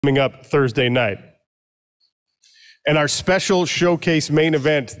coming up Thursday night. And our special showcase main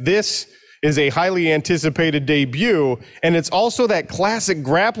event, this is a highly anticipated debut, and it's also that classic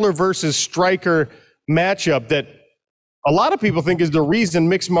grappler versus striker matchup that a lot of people think is the reason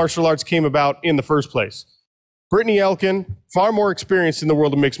mixed martial arts came about in the first place. Brittney Elkin, far more experienced in the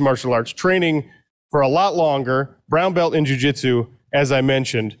world of mixed martial arts, training for a lot longer, brown belt in jiu-jitsu, as I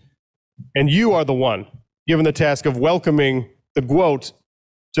mentioned, and you are the one given the task of welcoming the GWOAT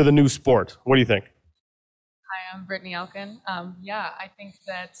to the new sport. What do you think? Hi, I'm Brittney Elkin.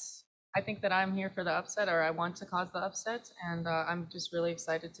 I think that I'm here for the upset, or I want to cause the upset, and I'm just really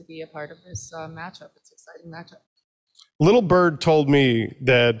excited to be a part of this matchup. It's an exciting matchup. Little Bird told me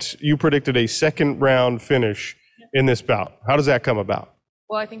that you predicted a second round finish in this bout. How does that come about?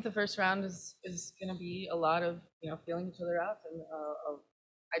 Well, I think the first round is going to be a lot of feeling each other out, and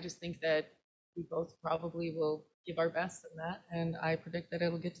I just think that we both probably will give our best in that, and I predict that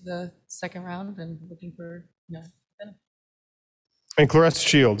it'll get to the second round and looking for finish. And Claressa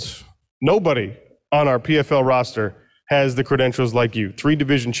Shields, nobody on our PFL roster has the credentials like you.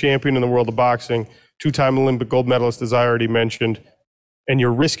 3-division champion in the world of boxing, 2-time Olympic gold medalist, as I already mentioned, and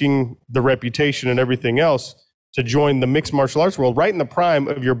you're risking the reputation and everything else to join the mixed martial arts world right in the prime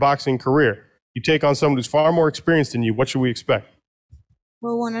of your boxing career. You take on someone who's far more experienced than you. What should we expect?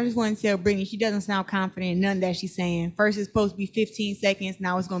 Well, I just want to tell Brittney, she doesn't sound confident in none that she's saying. First, it's supposed to be 15 seconds.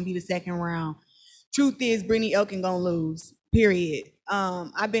 Now it's going to be the second round. Truth is, Brittney Elkin going to lose, period.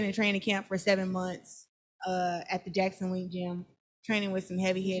 I've been in training camp for 7 months at the Jackson Wing Gym, training with some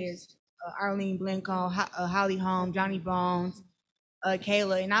heavy hitters, Arlene Blanco, Holly Holm, Johnny Bones,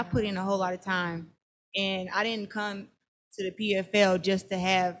 Kayla, and I put in a whole lot of time. And I didn't come to the PFL just to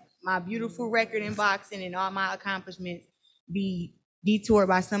have my beautiful record in boxing and all my accomplishments be detoured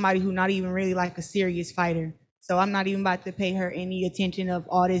by somebody who's not even really like a serious fighter. So I'm not even about to pay her any attention of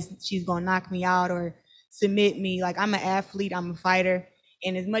all this, she's gonna knock me out or submit me. Like, I'm an athlete, I'm a fighter.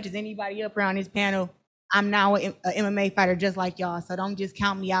 And as much as anybody up around this panel, I'm now an MMA fighter just like y'all. So don't just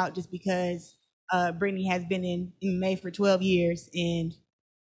count me out just because Brittney has been in MMA for 12 years and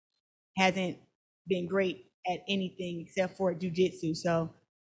hasn't been great at anything except for jiu-jitsu. So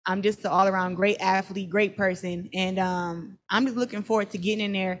I'm just an all-around great athlete, great person. And I'm just looking forward to getting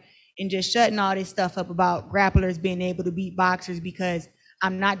in there and just shutting all this stuff up about grapplers being able to beat boxers, because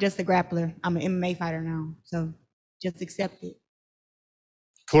I'm not just a grappler, I'm an MMA fighter now. So just accept it.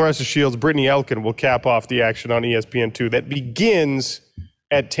 Claressa Shields, Brittney Elkin will cap off the action on ESPN2. That begins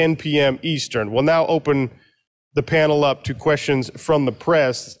at 10 p.m. Eastern. We'll now open the panel up to questions from the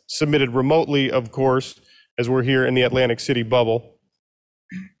press, submitted remotely, of course, as we're here in the Atlantic City bubble.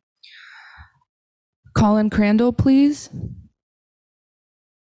 Colin Crandall, please.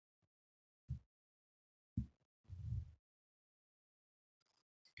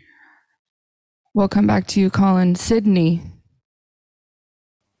 We'll come back to you, Colin. Sydney.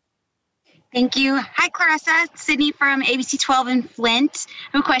 Thank you. Hi, Claressa. Sydney from ABC 12 in Flint.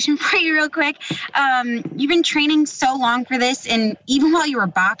 I have a question for you real quick. You've been training so long for this, and even while you were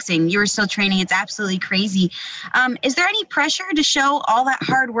boxing, you were still training. It's absolutely crazy. Is there any pressure to show all that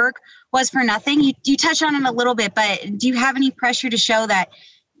hard work was for nothing? You touched on it a little bit, but do you have any pressure to show that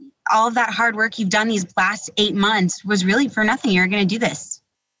all of that hard work you've done these last 8 months was really for nothing? You're going to do this.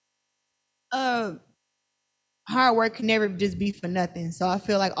 Hard work can never just be for nothing. So I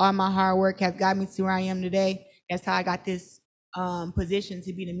feel like all my hard work has got me to where I am today. That's how I got this position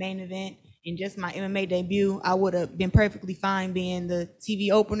to be the main event. And just my MMA debut, I would have been perfectly fine being the TV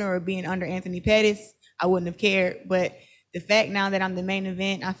opener or being under Anthony Pettis. I wouldn't have cared. But the fact now that I'm the main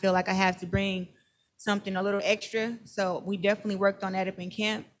event, I feel like I have to bring something a little extra. So we definitely worked on that up in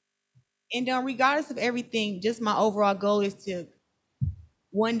camp. And regardless of everything, just my overall goal is to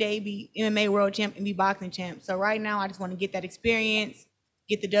one day be MMA world champ and be boxing champ. So right now I just want to get that experience,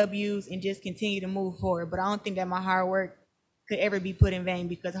 get the W's, and just continue to move forward. But I don't think that my hard work could ever be put in vain,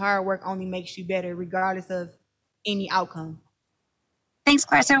 because hard work only makes you better regardless of any outcome. Thanks,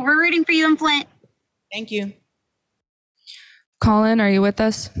 Claressa. We're rooting for you in Flint. Thank you. Colin, are you with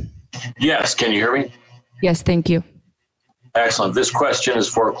us? Yes, can you hear me? Yes, thank you. Excellent. This question is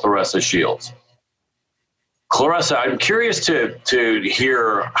for Claressa Shields. Claressa, I'm curious to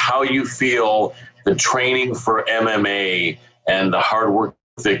hear how you feel the training for MMA and the hard work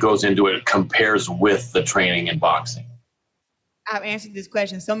that goes into it compares with the training in boxing. I've answered this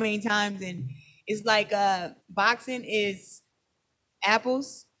question so many times, and it's like boxing is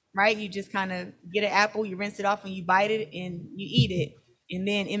apples, right? You just kind of get an apple, you rinse it off, and you bite it, and you eat it. And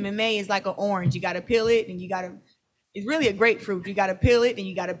then MMA is like an orange. You got to peel it, and it's really a grapefruit. You got to peel it, and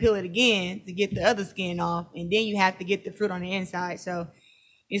you got to peel it again to get the other skin off, and then you have to get the fruit on the inside. So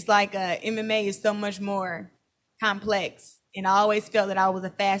It's like MMA is so much more complex. And I always felt that I was a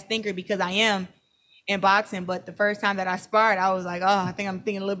fast thinker because I am in boxing. But the first time that I sparred, I was like, oh, I think I'm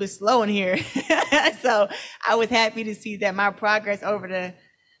thinking a little bit slow in here. So I was happy to see that my progress over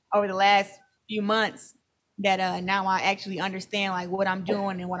the last few months, that now I actually understand like what I'm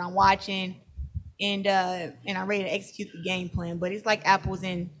doing and what I'm watching, and I'm ready to execute the game plan. But it's like apples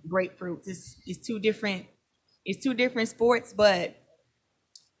and grapefruits. It's two different sports, but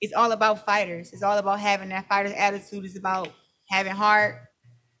it's all about fighters. It's all about having that fighter's attitude. It's about having heart,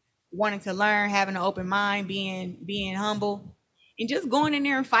 wanting to learn, having an open mind, being humble, and just going in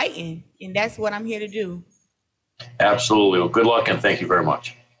there and fighting. And that's what I'm here to do. Absolutely. Well, good luck and thank you very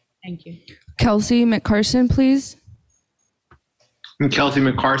much. Thank you. Kelsey McCarson, please. I'm Kelsey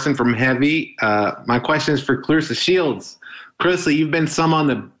McCarson from Heavy. My question is for Claressa Shields. Claressa, you've been some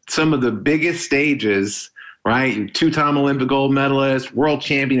of the biggest stages, right? You're two-time Olympic gold medalist, world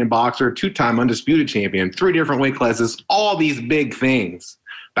champion boxer, two-time undisputed champion, 3 different weight classes, all these big things.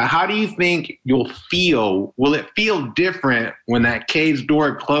 But how do you think you'll feel? Will it feel different when that cage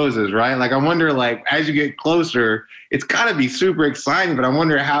door closes, right? Like, I wonder, like, as you get closer, it's got to be super exciting, but I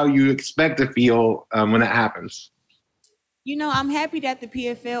wonder how you expect to feel when that happens. You know, I'm happy that the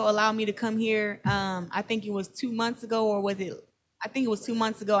PFL allowed me to come here. I think it was 2 months ago, or was it? I think it was 2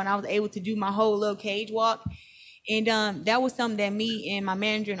 months ago, and I was able to do my whole little cage walk. And that was something that me and my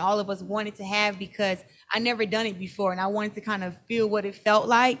manager and all of us wanted to have, because I never done it before, and I wanted to kind of feel what it felt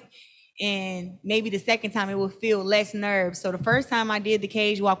like. And maybe the second time it would feel less nerves. So the first time I did the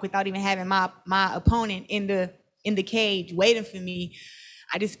cage walk without even having my opponent in the cage waiting for me,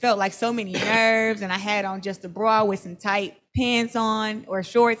 I just felt like so many nerves, and I had on just a bra with some tight pants on or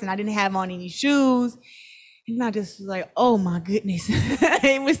shorts, and I didn't have on any shoes. And I just was like, oh my goodness.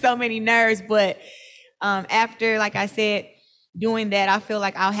 It was so many nerves. But after, like I said, doing that, I feel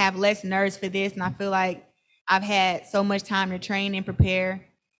like I'll have less nerves for this. And I feel like I've had so much time to train and prepare.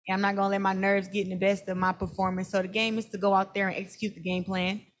 And I'm not going to let my nerves get in the best of my performance. So the game is to go out there and execute the game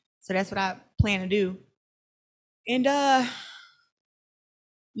plan. So that's what I plan to do. And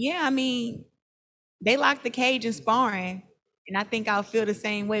yeah, I mean, they locked the cage in sparring. And I think I'll feel the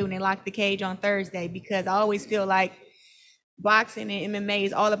same way when they lock the cage on Thursday, because I always feel like boxing and MMA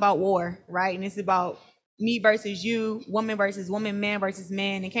is all about war, right? And it's about me versus you, woman versus woman, man versus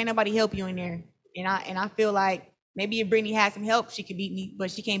man, and can't nobody help you in there. And I feel like maybe if Brittney had some help, she could beat me, but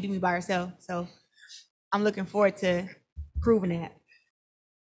she can't beat me by herself. So I'm looking forward to proving that.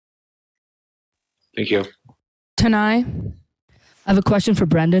 Thank you. Tanai. I have a question for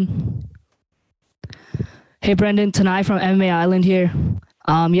Brendan. Hey, Brendan, Tanai from MMA Island here.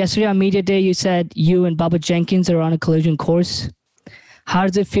 Yesterday on Media Day, you said you and Bubba Jenkins are on a collision course. How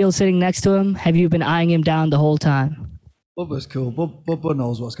does it feel sitting next to him? Have you been eyeing him down the whole time? Bubba's cool. Bubba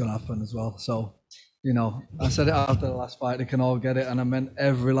knows what's going to happen as well. So, you know, I said it after the last fight, they can all get it, and I meant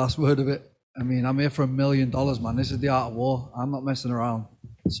every last word of it. I mean, I'm here for $1 million, man. This is the art of war. I'm not messing around.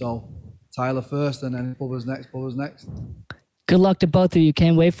 So, Tyler first, and then Bubba's next. Good luck to both of you.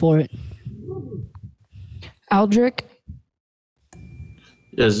 Can't wait for it. Aldrich.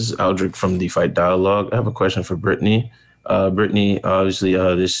 Yes, this is Aldrich from the Fight Dialogue. I have a question for Brittney. Brittney, obviously,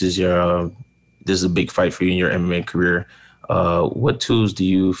 this is a big fight for you in your MMA career. What tools do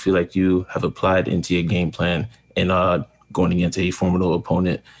you feel like you have applied into your game plan in going against a formidable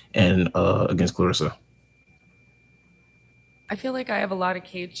opponent and against Claressa? I feel like I have a lot of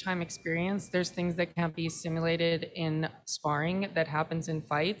cage time experience. There's things that can't be simulated in sparring that happens in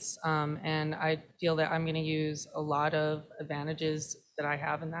fights. And I feel that I'm going to use a lot of advantages that I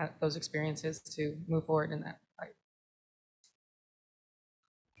have in those experiences to move forward in that fight.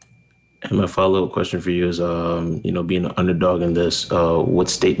 And my follow-up question for you is, being an underdog in this, what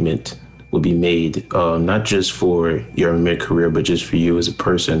statement would be made, not just for your MMA career, but just for you as a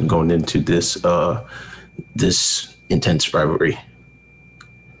person going into this intense rivalry?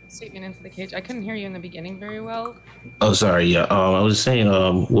 Statement into the cage. I couldn't hear you in the beginning very well. Oh, sorry. Yeah. I was saying,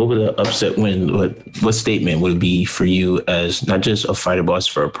 what would an upset win? What statement would it be for you as not just a fighter, but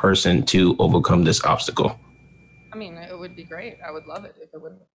for a person to overcome this obstacle? I mean, it would be great. I would love it if it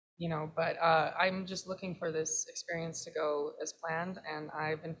would, But I'm just looking for this experience to go as planned, and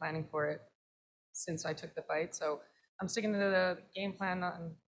I've been planning for it since I took the fight. So I'm sticking to the game plan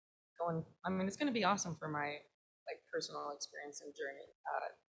and going. I mean, it's going to be awesome for my personal experience and journey.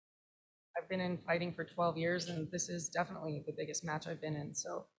 I've been in fighting for 12 years, and this is definitely the biggest match I've been in.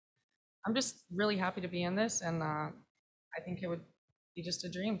 So I'm just really happy to be in this, and I think it would be just a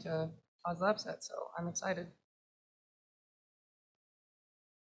dream to cause the upset. So I'm excited.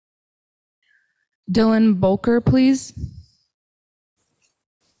 Dylan Bolker, please.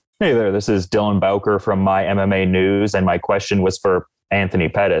 Hey there, this is Dylan Bowker from My MMA News, and my question was for Anthony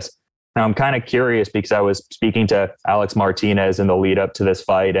Pettis. Now, I'm kind of curious because I was speaking to Alex Martinez in the lead up to this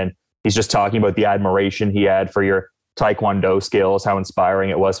fight, and he's just talking about the admiration he had for your Taekwondo skills, how inspiring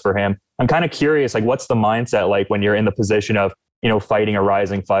it was for him. I'm kind of curious, like, what's the mindset like when you're in the position of, fighting a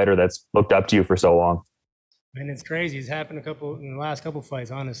rising fighter that's looked up to you for so long? Man, it's crazy. It's happened in the last couple fights,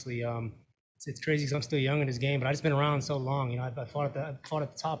 honestly. It's crazy because I'm still young in this game, but I've just been around so long. I fought at the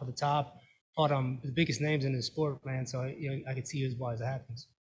top of the top, fought the biggest names in the sport, man. So I could see why it happens.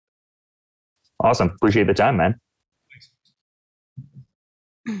 Awesome. Appreciate the time, man.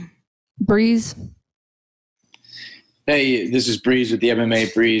 Breeze. Hey, this is Breeze with the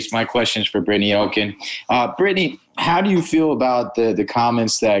MMA Breeze. My question is for Brittney Elkin. Brittney, how do you feel about the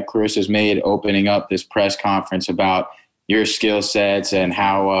comments that Claressa's made opening up this press conference about your skill sets and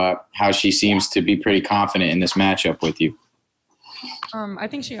how she seems to be pretty confident in this matchup with you? I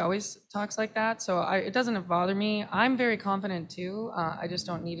think she always talks like that, so it doesn't bother me. I'm very confident too. I just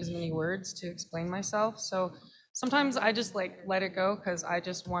don't need as many words to explain myself. So sometimes I just let it go because I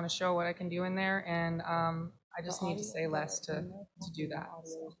just want to show what I can do in there, and I just need to say less to do that.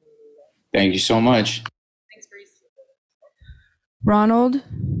 So. Thank you so much. Thanks, Breeze. Ronald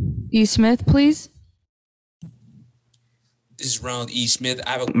E. Smith, please. This is Ronald E. Smith.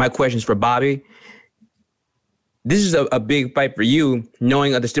 My question is for Bobby. This is a big fight for you,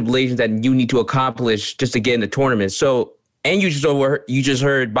 knowing of the stipulations that you need to accomplish just to get in the tournament. So, and you just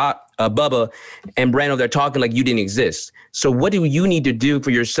heard Bubba and Brando, they're talking like you didn't exist. So what do you need to do for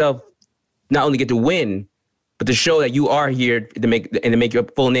yourself, not only get to win, but to show that you are here to make your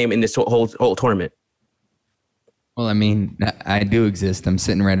full name in this whole tournament? Well, I mean, I do exist. I'm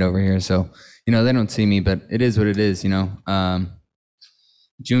sitting right over here. So, they don't see me, but it is what it is, June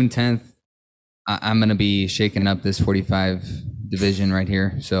 10th, I'm going to be shaking up this 45 division right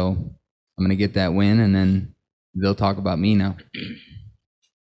here. So I'm going to get that win, and then they'll talk about me now. You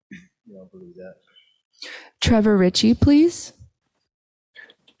don't believe that. Trevor Ritchie, please.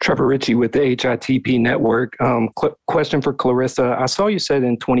 Trevor Ritchie with the HITP Network. Question for Claressa. I saw you said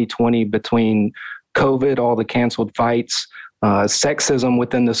in 2020 between COVID, all the canceled fights, sexism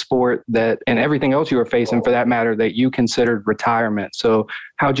within the sport and everything else you were facing for that matter, that you considered retirement. So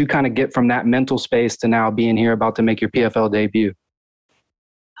how'd you kind of get from that mental space to now being here about to make your PFL debut?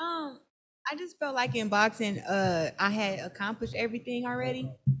 I just felt like in boxing, I had accomplished everything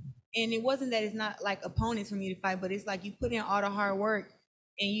already. And it wasn't that it's not like opponents for me to fight, but it's like you put in all the hard work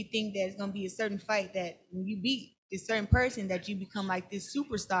and you think that it's going to be a certain fight that when you beat this certain person that you become like this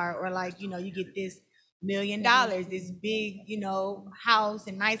superstar, or like, you get this $1 million, this big, house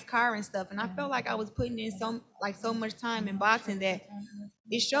and nice car and stuff. And I felt like I was putting in so much time in boxing that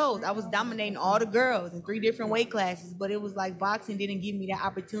it shows. I was dominating all the girls in 3 different weight classes, but it was like boxing didn't give me that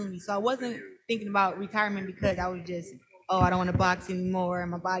opportunity. So I wasn't thinking about retirement because I was just, I don't want to box anymore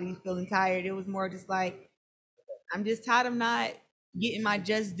and my body's feeling tired. It was more just like, I'm just tired of not getting my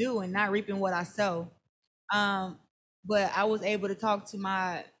just due and not reaping what I sow. But I was able to talk to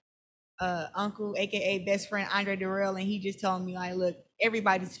my uncle, aka best friend Andre Durrell, and he just told me like, look,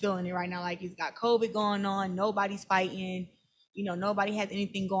 everybody's feeling it right now. Like, it's got COVID going on, nobody's fighting, nobody has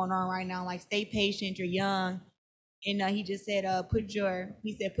anything going on right now. Like, stay patient, you're young. And he just said, put your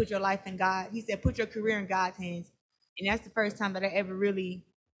life in God. He said, put your career in God's hands. And that's the first time that I ever really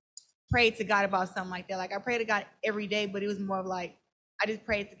prayed to God about something like that. Like, I pray to God every day, but it was more of like, I just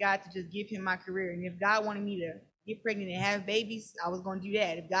prayed to God to just give him my career. And if God wanted me to get pregnant and have babies, I was going to do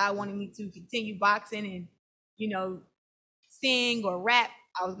that. If God wanted me to continue boxing and, sing or rap,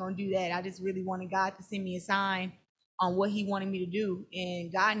 I was going to do that. I just really wanted God to send me a sign on what he wanted me to do.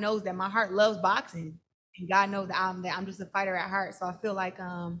 And God knows that my heart loves boxing. And God knows that I'm just a fighter at heart. So I feel like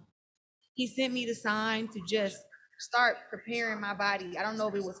he sent me the sign to just start preparing my body. I don't know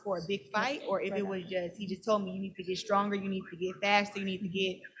if it was for a big fight or if it was just, he just told me you need to get stronger, you need to get faster, you need to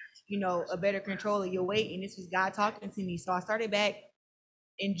get a better control of your weight. And this was God talking to me. So I started back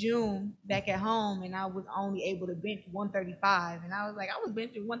in June, back at home, and I was only able to bench 135. And I was like, I was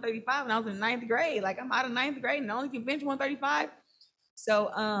benching 135 and I was in 9th grade. Like, I'm out of 9th grade and I only can bench 135.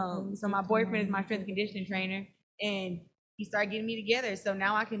 So my boyfriend is my strength conditioning trainer, and he started getting me together. So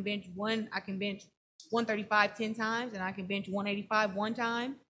now I can bench 135 10 times, and I can bench 185 one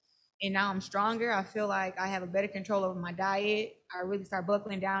time. And now I'm stronger. I feel like I have a better control over my diet. I really start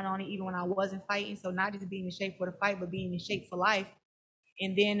buckling down on it even when I wasn't fighting. So not just being in shape for the fight, but being in shape for life.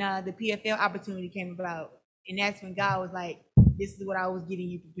 And then the PFL opportunity came about. And that's when God was like, this is what I was getting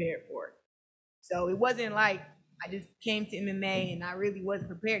you prepared for. So it wasn't like I just came to MMA and I really wasn't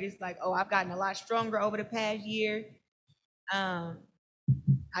prepared. It's like, I've gotten a lot stronger over the past year.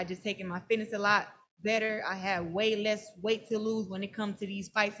 I just taken my fitness a lot better. I have way less weight to lose when it comes to these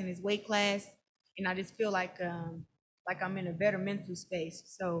fights in this weight class, and I just feel like I'm in a better mental space.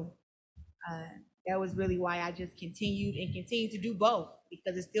 So that was really why I just continued to do both,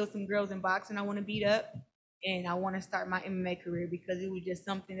 because there's still some girls in boxing I want to beat up, and I want to start my MMA career, because it was just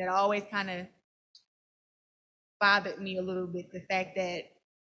something that always kind of bothered me a little bit, the fact that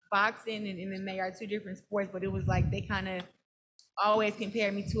boxing and MMA are two different sports, but it was like they kind of always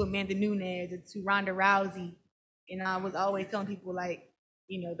compared me to Amanda Nunes or to Ronda Rousey, and I was always telling people, like,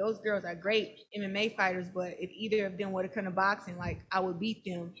 you know, those girls are great MMA fighters, but if either of them were to come to boxing, like, I would beat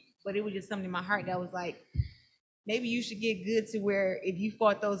them. But it was just something in my heart that was like, maybe you should get good to where if you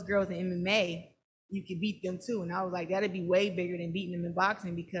fought those girls in MMA, you could beat them too. And I was like, that'd be way bigger than beating them in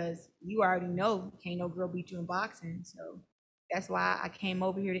boxing, because you already know can't no girl beat you in boxing. So that's why I came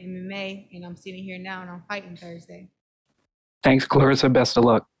over here to MMA, and I'm sitting here now and I'm fighting Thursday. Thanks, Claressa. Best of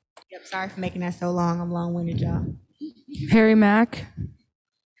luck. Yep, sorry for making that so long. I'm long-winded, y'all. Harry Mack.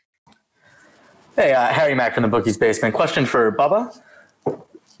 Hey, Harry Mack from the Bookies Basement. Question for Bubba.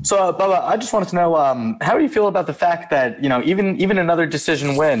 So, Bubba, I just wanted to know, how do you feel about the fact that, you know, even another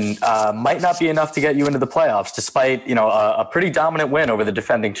decision win might not be enough to get you into the playoffs, despite, you know, a pretty dominant win over the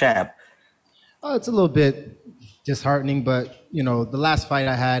defending champ? Oh, it's a little bit disheartening, but, you know, the last fight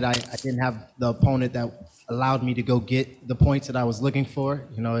I had, I didn't have the opponent that allowed me to go get the points that I was looking for.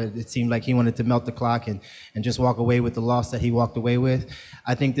 You know, it seemed like he wanted to melt the clock and just walk away with the loss that he walked away with.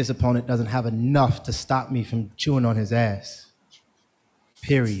 I think this opponent doesn't have enough to stop me from chewing on his ass.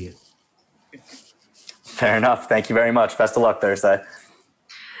 Period. Fair enough. Thank you very much. Best of luck Thursday.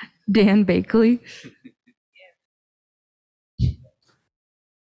 Dan Bakley.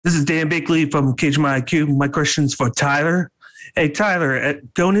 This is Dan Bakley from Cage My IQ. My question's for Tyler. Hey, Tyler,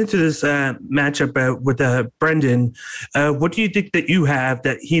 going into this matchup with Brendan, what do you think that you have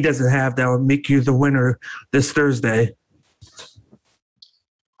that he doesn't have that will make you the winner this Thursday?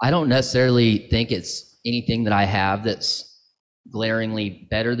 I don't necessarily think it's anything that I have that's glaringly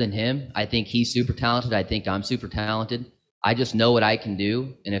better than him. I think he's super talented. I think I'm super talented. I just know what I can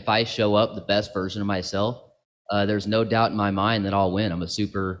do. And if I show up the best version of myself, there's no doubt in my mind that I'll win. I'm a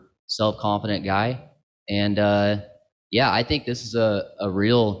super self-confident guy. And yeah, I think this is a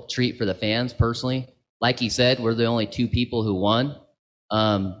real treat for the fans personally. Like he said, we're the only two people who won.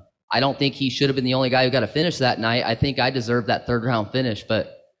 I don't think he should have been the only guy who got a finish that night. I think I deserved that third round finish,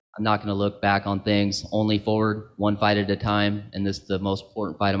 but I'm not going to look back on things, only forward, one fight at a time. And this is the most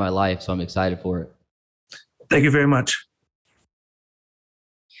important fight of my life, so I'm excited for it. Thank you very much.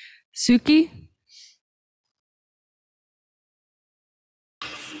 Suki.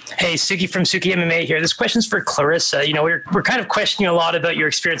 Hey, Suki from Suki MMA here. This question's for Claressa. You know, we're kind of questioning a lot about your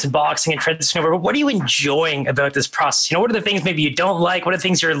experience in boxing and transitioning over. But what are you enjoying about this process? You know, what are the things maybe you don't like? What are the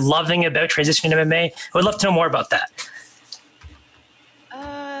things you're loving about transitioning to MMA? I would love to know more about that.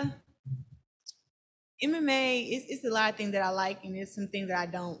 MMA, it's a lot of things that I like, and there's some things that I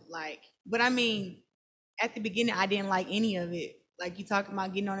don't like. But I mean, at the beginning, I didn't like any of it. Like, you talk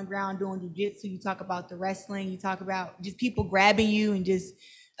about getting on the ground doing jiu-jitsu, you talk about the wrestling, you talk about just people grabbing you, and just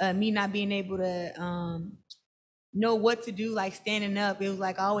me not being able to know what to do, like standing up. It was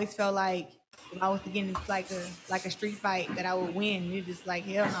like I always felt like if I was to get into like a street fight that I would win. You're just like,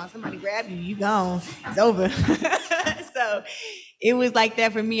 hell no, somebody grab you, you gone, it's over. So it was like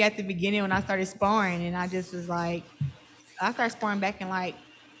that for me at the beginning when I started sparring, and I just was like, I started sparring back in like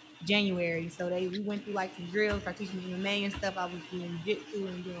January. So we went through like some drills, started teaching me MMA and stuff. I was doing jiu-jitsu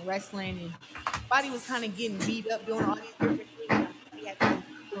and doing wrestling, and body was kind of getting beat up doing all these different things. We had to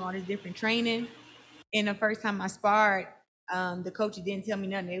do all this different training. And the first time I sparred, the coaches didn't tell me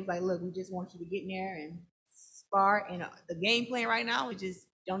nothing. They was like, look, we just want you to get in there and spar. And the game plan right now is just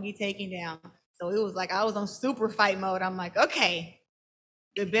don't get taken down. So it was like I was on super fight mode. I'm like, okay.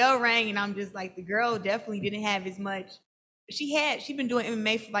 The bell rang, and I'm just like, the girl definitely didn't have as much. She'd been doing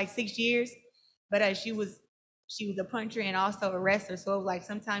MMA for like 6 years, but she was a puncher and also a wrestler. So it was like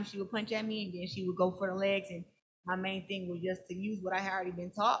sometimes she would punch at me, and then she would go for the legs. And my main thing was just to use what I had already been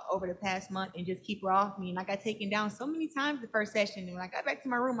taught over the past month and just keep her off me. And I got taken down so many times the first session. And when I got back to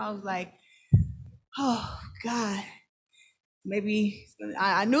my room, I was like, oh God. Maybe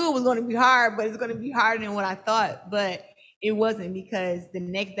I knew it was going to be hard, but it's going to be harder than what I thought. But it wasn't, because the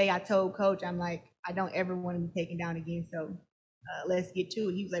next day I told coach, I'm like, I don't ever want to be taken down again. So let's get to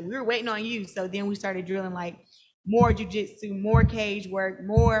it. He was like, we were waiting on you. So then we started drilling like more jiu-jitsu, more cage work,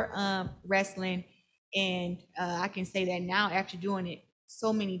 more wrestling. And I can say that now after doing it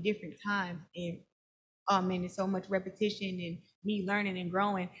so many different times, and man, there's so much repetition and me learning and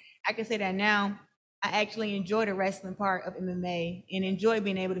growing. I can say that now I actually enjoy the wrestling part of MMA and enjoy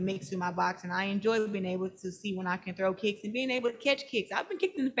being able to mix with my boxing. I enjoy being able to see when I can throw kicks and being able to catch kicks. I've been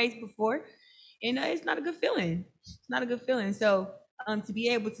kicked in the face before, and it's not a good feeling. It's not a good feeling. So to be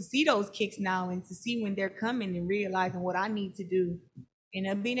able to see those kicks now and to see when they're coming and realizing what I need to do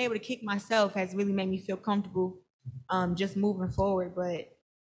and being able to kick myself has really made me feel comfortable just moving forward. But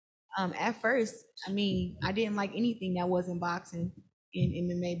at first, I mean, I didn't like anything that wasn't boxing in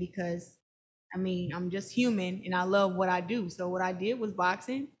MMA because, I mean, I'm just human and I love what I do. So what I did was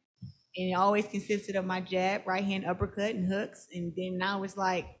boxing, and it always consisted of my jab, right hand uppercut, and hooks. And then now it's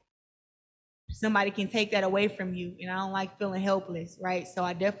like somebody can take that away from you, and I don't like feeling helpless, right? So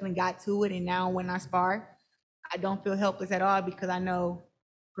I definitely got to it, and now when I spar, I don't feel helpless at all because I know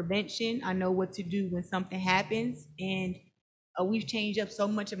prevention. I know what to do when something happens, and we've changed up so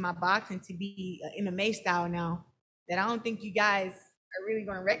much of my boxing to be MMA style now that I don't think you guys are really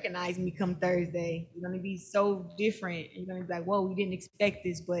going to recognize me come Thursday. You're going to be so different. You're going to be like, whoa, we didn't expect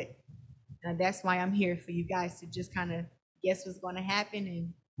this, but that's why I'm here for you guys to just kind of guess what's going to happen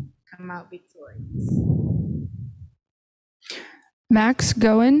and come out victorious. Max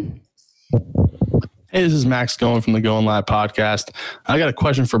Goen. Hey, this is Max Going from the Going Live podcast. I got a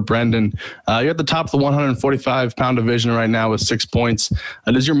question for Brendan. You're at the top of the 145-pound division right now with 6 points.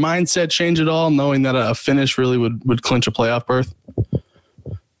 Does your mindset change at all, knowing that a finish really would clinch a playoff berth?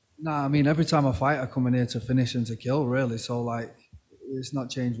 Nah, I mean, every time I fight, I come in here to finish and to kill, really. So, like, it's not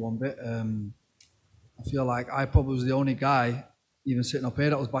changed one bit. I feel like I probably was the only guy, even sitting up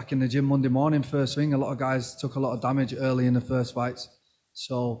here, that was back in the gym Monday morning, first thing. A lot of guys took a lot of damage early in the first fights.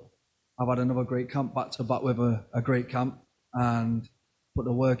 So I've had another great camp back to back with a great camp and put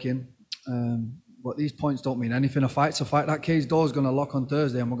the work in. But these points don't mean anything. A fight's a fight. That cage door is going to lock on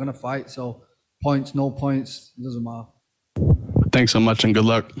Thursday and we're going to fight. So points, no points, it doesn't matter. Thanks so much and good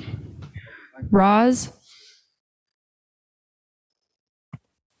luck. Roz.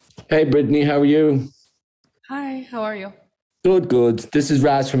 Hey, Brittney, how are you? Hi, how are you? Good. This is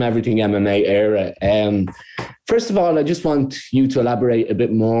Raz from Everything MMA Era. First of all, I just want you to elaborate a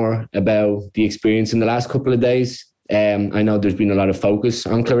bit more about the experience in the last couple of days. I know there's been a lot of focus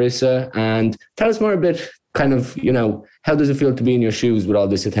on Claressa, and tell us more a bit, kind of, how does it feel to be in your shoes with all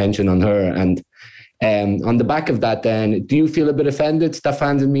this attention on her? And on the back of that, then, do you feel a bit offended that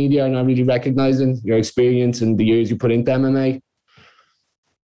fans and media are not really recognizing your experience and the years you put into MMA?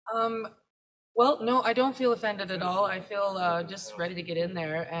 Well, no, I don't feel offended at all. I feel just ready to get in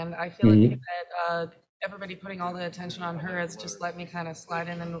there, and I feel like that everybody putting all the attention on her has just let me kind of slide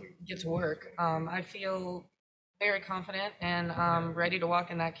in and get to work. I feel very confident and ready to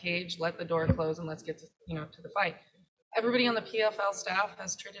walk in that cage, let the door close, and let's get to to the fight. Everybody on the PFL staff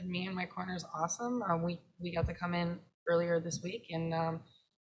has treated me and my corners awesome. We got to come in earlier this week, and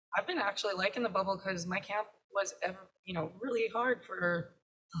I've been actually liking the bubble because my camp was really hard for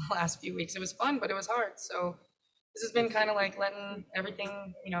the last few weeks. It was fun, but it was hard. So this has been kind of like letting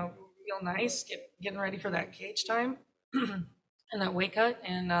everything, feel nice, getting ready for that cage time and that weight cut.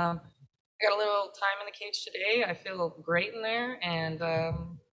 And I got a little time in the cage today. I feel great in there, and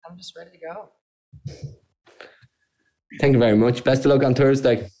I'm just ready to go. Thank you very much. Best of luck on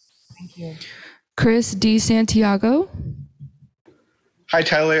Thursday. Thank you. Chris D. Santiago. Hi,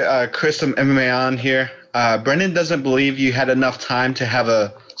 Tyler. Chris from MMA On here. Brendan doesn't believe you had enough time to have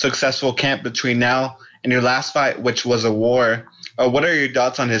a successful camp between now and your last fight, which was a war. What are your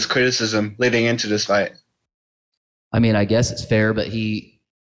thoughts on his criticism leading into this fight? I mean, I guess it's fair, but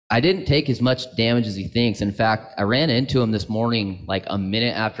I didn't take as much damage as he thinks. In fact, I ran into him this morning, like a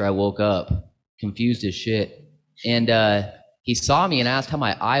minute after I woke up, confused as shit. And he saw me and asked how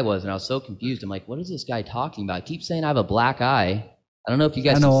my eye was, and I was so confused. I'm like, what is this guy talking about? He keeps saying I have a black eye. I don't know if you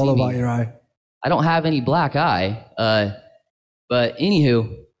guys I know can all see about me. your eye. I don't have any black eye. But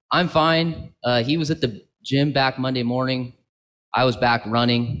anywho, I'm fine. He was at the gym back Monday morning. I was back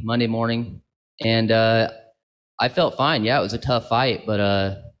running Monday morning, and I felt fine. Yeah, it was a tough fight, but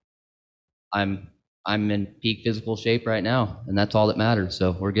I'm in peak physical shape right now, and that's all that matters.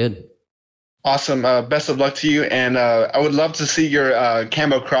 So we're good. Awesome. Best of luck to you. And I would love to see your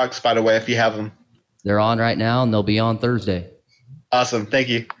camo Crocs, by the way, if you have them. They're on right now, and they'll be on Thursday. Awesome. Thank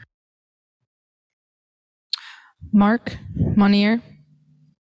you. Mark Monier.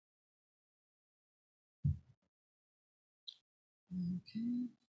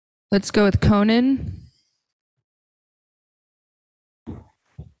 Let's go with Conan.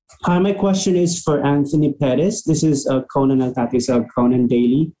 Hi, my question is for Anthony Pettis. This is Conan Altatis of Conan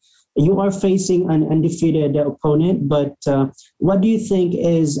Daily. You are facing an undefeated opponent, but what do you think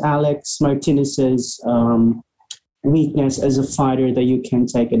is Alex Martinez's weakness as a fighter that you can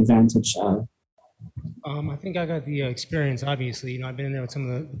take advantage of? I think I got the experience, obviously. I've been in there with some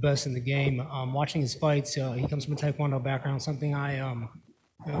of the best in the game. Watching his fights, he comes from a Taekwondo background, something I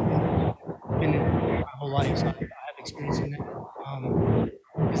been in my whole life, so I have experience in that. I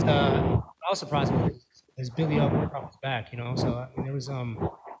was surprised with his Billy Elkin brought his back, so there was a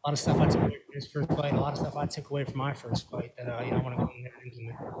lot of stuff I took away from his first fight, a lot of stuff I took away from my first fight that I want to go in there and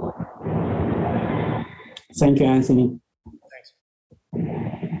implement. Thank you, Anthony.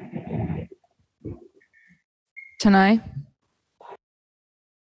 Tanai.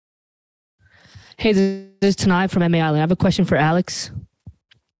 Hey, this is Tanai from MA Island. I have a question for Alex.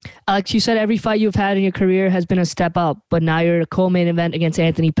 Alex, you said every fight you've had in your career has been a step up, but now you're a co-main event against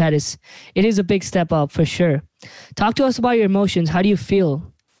Anthony Pettis. It is a big step up for sure. Talk to us about your emotions. How do you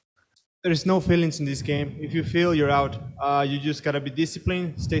feel? There's no feelings in this game. If you feel, you're out. You just gotta be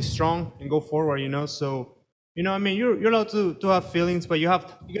disciplined, stay strong, and go forward. So you're allowed to have feelings, but you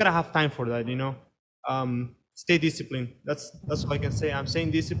gotta have time for that. Stay disciplined. That's all I can say. I'm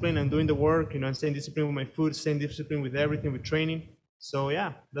staying disciplined and doing the work. I'm staying disciplined with my food, staying disciplined with everything, with training. So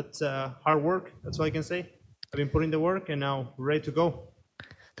yeah, that's hard work. That's all I can say. I've been putting the work, and now we're ready to go.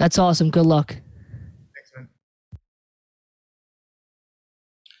 That's awesome. Good luck. Thanks, man.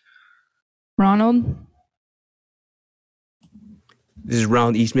 Ronald. This is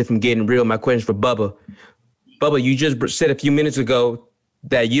Ronald E. Smith from Getting Real. My question is for Bubba. Bubba, you just said a few minutes ago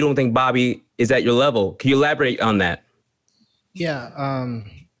that you don't think Bobby is at your level. Can you elaborate on that? Yeah,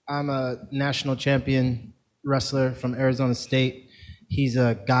 I'm a national champion wrestler from Arizona State. He's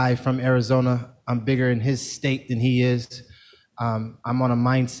a guy from Arizona. I'm bigger in his state than he is. I'm on a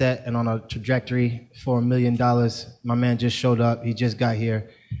mindset and on a trajectory for $1 million. My man just showed up. He just got here.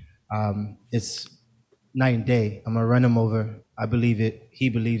 It's night and day. I'm gonna run him over. I believe it. He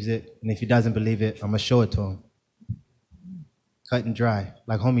believes it. And if he doesn't believe it, I'm gonna show it to him. Cut and dry.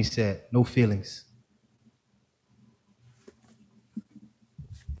 Like homie said, no feelings.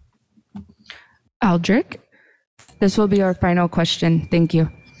 Aldrich, this will be our final question. Thank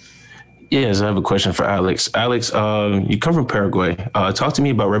you. Yes, I have a question for Alex. Alex, you come from Paraguay. Talk to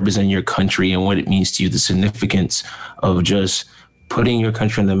me about representing your country and what it means to you, the significance of just putting your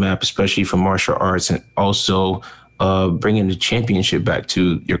country on the map, especially for martial arts, and also bringing the championship back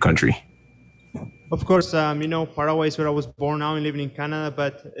to your country. Of course, Paraguay is where I was born now and living in Canada,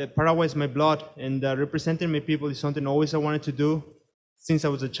 but Paraguay is my blood, and representing my people is something always I wanted to do since I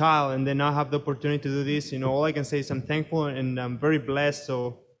was a child, and then now I have the opportunity to do this. All I can say is I'm thankful and I'm very blessed,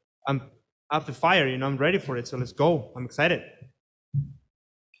 so I'm up to fire, I'm ready for it, so let's go. I'm excited.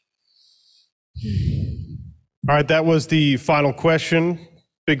 All right, that was the final question.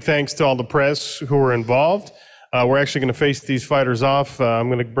 Big thanks to all the press who were involved. We're actually going to face these fighters off. I'm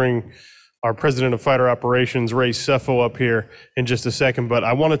going to bring our president of fighter operations, Ray Seffo, up here in just a second, but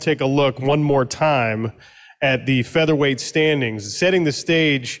I want to take a look one more time at the featherweight standings, setting the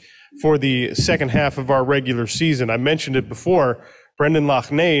stage for the second half of our regular season. I mentioned it before, Brendan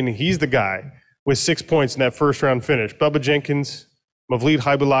Loughnane, he's the guy with 6 points in that first round finish. Bubba Jenkins, Mavlid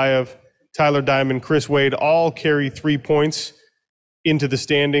Haibulayev, Tyler Diamond, Chris Wade all carry 3 points into the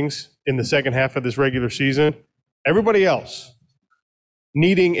standings in the second half of this regular season. Everybody else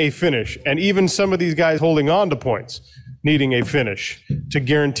needing a finish, and even some of these guys holding on to points, needing a finish to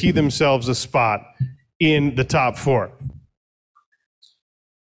guarantee themselves a spot in the top 4.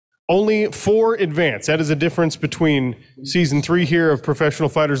 Only 4 advance. That is a difference between season 3 here of Professional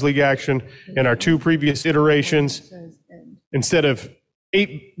Fighters League action and our 2 previous iterations. Instead of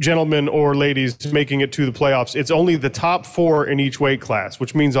 8 gentlemen or ladies making it to the playoffs, it's only the top 4 in each weight class,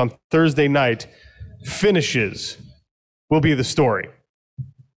 which means on Thursday night, finishes will be the story.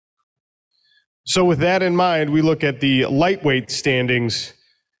 So with that in mind, we look at the lightweight standings.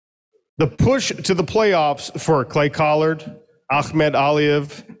 The push to the playoffs for Clay Collard, Ahmed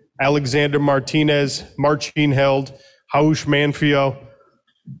Aliyev, Alexander Martinez, Marcin Held, Haush Manfio,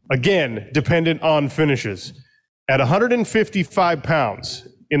 again, dependent on finishes. At 155 pounds,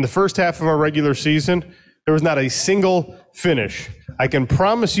 in the first half of our regular season, there was not a single finish. I can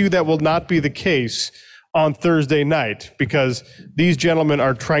promise you that will not be the case on Thursday night, because these gentlemen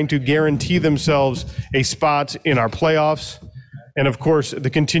are trying to guarantee themselves a spot in our playoffs, and of course, the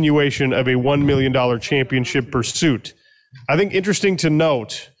continuation of a $1 million championship pursuit. I think interesting to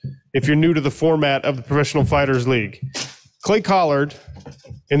note, if you're new to the format of the Professional Fighters League, Clay Collard,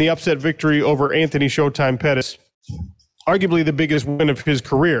 in the upset victory over Anthony Showtime Pettis, arguably the biggest win of his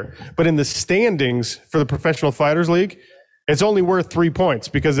career, but in the standings for the Professional Fighters League, it's only worth 3 points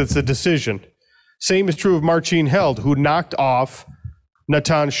because it's a decision. Same is true of Marcin Held, who knocked off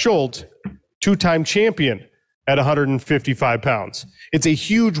Natan Schultz, 2-time champion at 155 pounds. It's a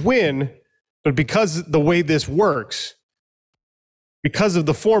huge win, But because the way this works, because of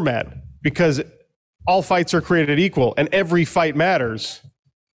the format, because all fights are created equal and every fight matters,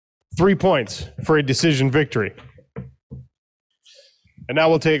 3 points for a decision victory. And now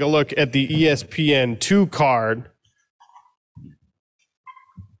we'll take a look at the ESPN 2 card.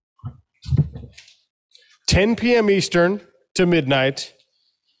 10 p.m. Eastern to midnight.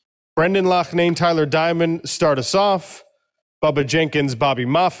 Brendan Loughnane, Tyler Diamond start us off. Bubba Jenkins, Bobby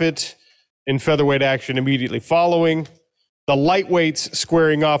Moffett in featherweight action immediately following. The lightweights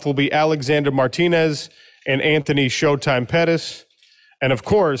squaring off will be Alexander Martinez and Anthony Showtime Pettis. And of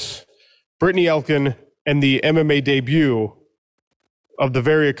course, Brittney Elkin and the MMA debut of the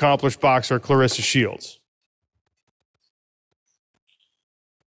very accomplished boxer Claressa Shields.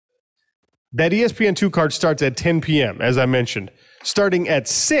 That ESPN2 card starts at 10 p.m., as I mentioned, starting at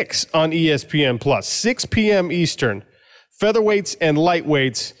 6 on ESPN+, 6 p.m. Eastern. Featherweights and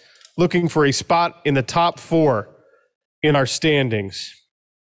lightweights looking for a spot in the top 4 in our standings.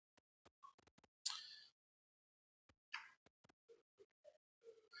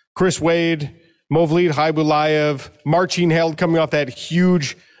 Chris Wade, Movlid Haibulaev, Marcin Held coming off that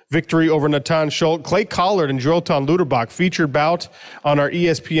huge victory over Natan Schultz. Clay Collard and Joelton Luderbach featured bout on our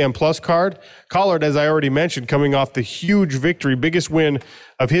ESPN Plus card. Collard, as I already mentioned, coming off the huge victory, biggest win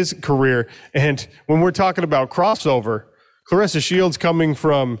of his career. And when we're talking about crossover, Claressa Shields coming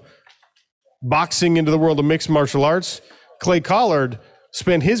from boxing into the world of mixed martial arts. Clay Collard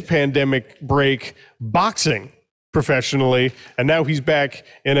spent his pandemic break boxing professionally, and now he's back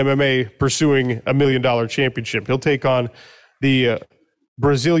in MMA pursuing $1 million championship. He'll take on the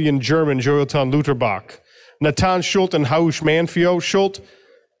Brazilian-German Joelton Luderbach. Natan Schultz and Haush Manfio. Schultz,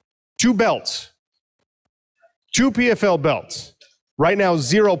 2 belts, 2 PFL belts. Right now,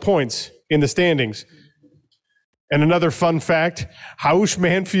 0 points in the standings. And another fun fact, Haush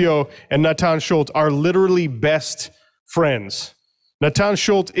Manfio and Natan Schultz are literally best friends. Natan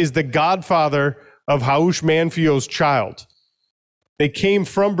Schultz is the godfather of Haush Manfio's child. They came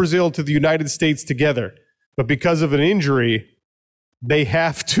from Brazil to the United States together, but because of an injury, they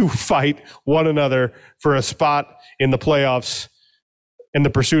have to fight one another for a spot in the playoffs in the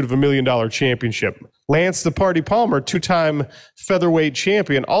pursuit of $1 million championship. Lance the Party Palmer, 2-time featherweight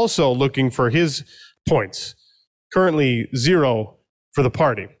champion, also looking for his points. Currently 0 for the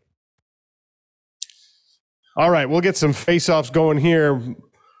party. All right, we'll get some face-offs going here.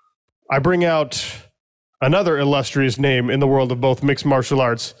 I bring out another illustrious name in the world of both mixed martial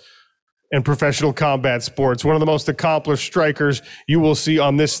arts and professional combat sports. One of the most accomplished strikers you will see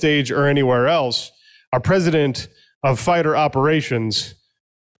on this stage or anywhere else. Our president of fighter operations,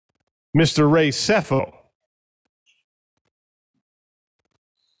 Mr. Ray Sefo.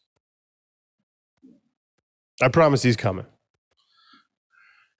 I promise he's coming.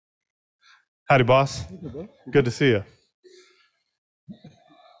 Howdy, boss. Good to see you.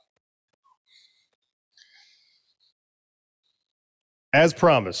 As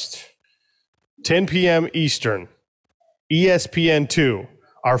promised, 10 p.m. Eastern, ESPN2,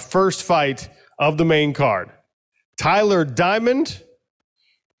 our first fight of the main card. Tyler Diamond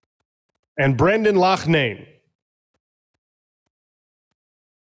and Brendan Loughnane.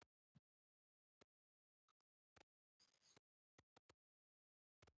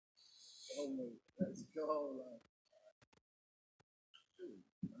 Let's go.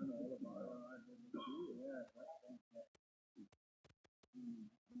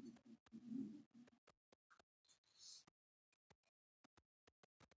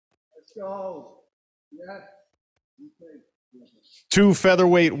 Let's go. Yes. Two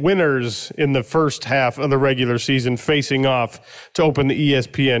featherweight winners in the first half of the regular season facing off to open the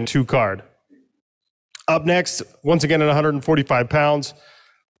ESPN 2 card. Up next, once again at 145 pounds,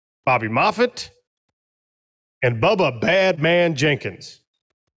 Bobby Moffett and Bubba Bad Man Jenkins.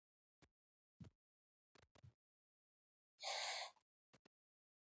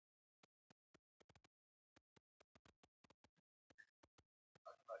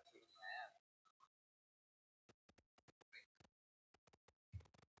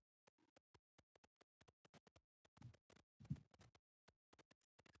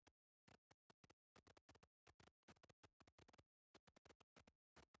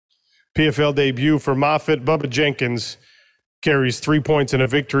 PFL debut for Moffett. Bubba Jenkins carries 3 points and a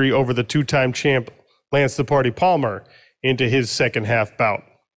victory over the 2-time champ Lance the Party Palmer into his second half bout.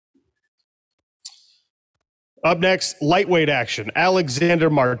 Up next, lightweight action. Alexander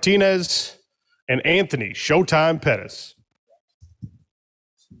Martinez and Anthony Showtime Pettis.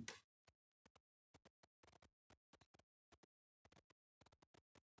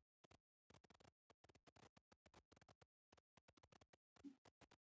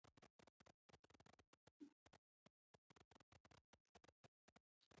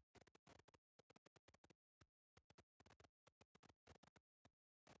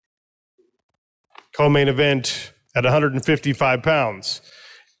 co-main event at 155 pounds.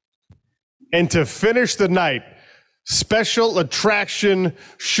 And to finish the night, special attraction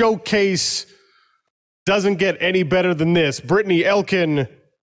showcase, doesn't get any better than this. Brittney Elkin,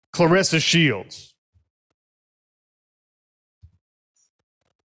 Claressa Shields.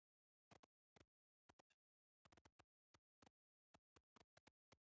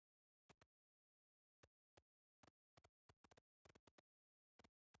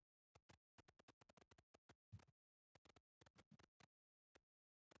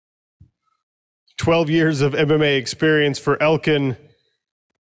 "12 years of MMA experience for Elkin.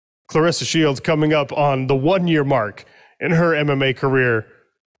 Claressa Shields coming up on the 1-year mark in her MMA career,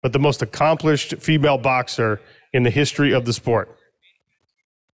 but the most accomplished female boxer in the history of the sport."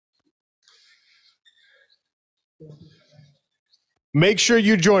 Make sure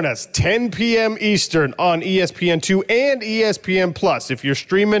you join us 10 p.m. Eastern on ESPN2 and ESPN Plus. If you're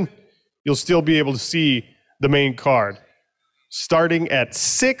streaming, you'll still be able to see the main card. Starting at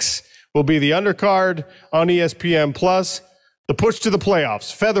 6 will be the undercard on ESPN Plus. The push to the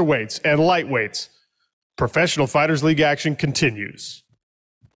playoffs, featherweights and lightweights. Professional Fighters League action continues.